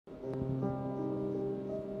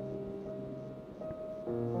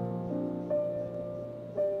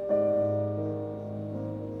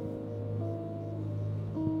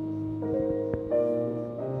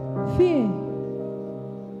Fear.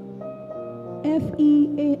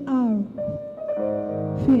 F-E-A-R.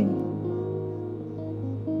 Fear.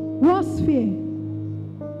 What's fear?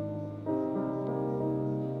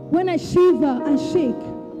 When I shiver and shake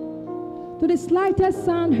to the slightest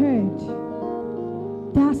sound heard,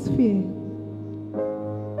 that's fear.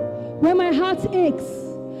 When my heart aches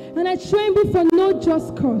and I tremble for no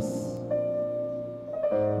just cause,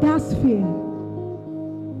 that's fear.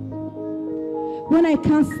 When I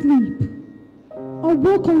can't sleep or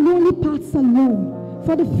walk on lonely paths alone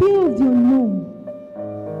for the fear of the unknown,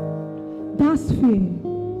 that's fear.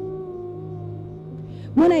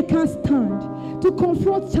 When I can't stand to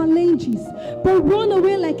confront challenges but run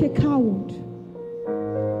away like a coward,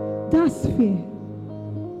 that's fear.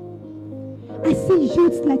 I see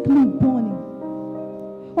youths like me burning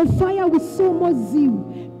on fire with so much zeal,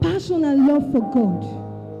 passion and love for God.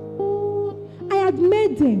 I admire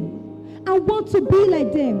them. I want to be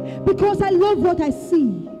like them because I love what I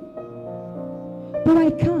see. But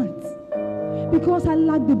I can't because I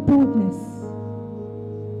lack the boldness.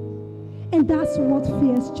 And that's what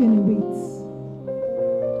fear generates.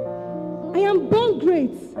 I am born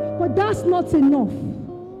great, but that's not enough.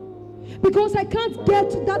 Because I can't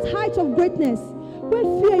get to that height of greatness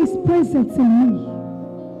when fear is present in me.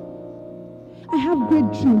 I have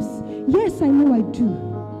great dreams. Yes, I know I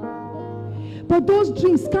do. But those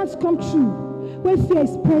dreams can't come true when fear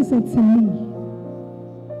is present in me.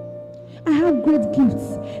 I have great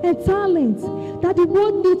gifts and talents that the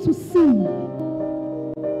world needs to see.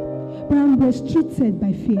 But I'm restricted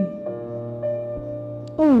by fear.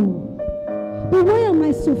 Oh, but why am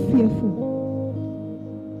I so fearful?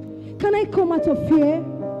 Can I come out of fear?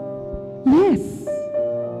 Yes.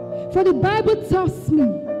 For the Bible tells me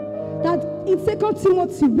that in 2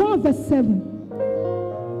 Timothy 1 verse 7,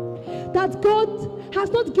 that God has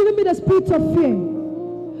not given me the spirit of fear,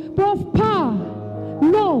 but of power,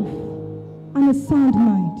 love, and a sound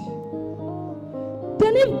mind.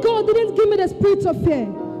 Then if God didn't give me the spirit of fear,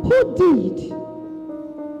 who did?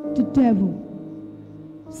 The devil.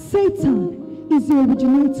 Satan is the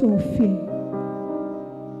originator of fear.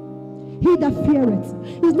 He that feareth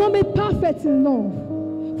is not made perfect in love,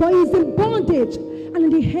 for he is in bondage and in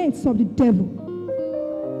the hands of the devil.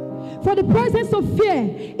 For the presence of fear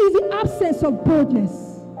is the absence of boldness.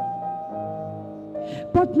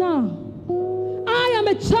 But now, I am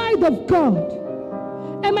a child of God,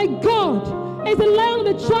 and my God is the Lion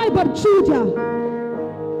of the tribe of Judah.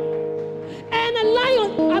 And a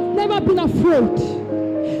lion has never been afraid.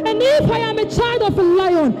 And if I am a child of a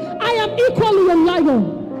lion, I am equally a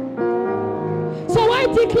lion. So I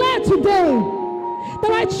declare today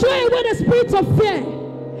that I throw away the spirit of fear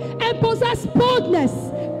and possess boldness,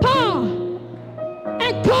 power,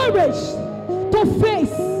 and courage to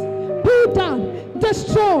face, pull down,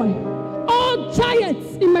 destroy all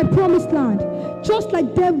giants in my promised land, just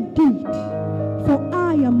like David did. For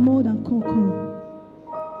I am more than conqueror.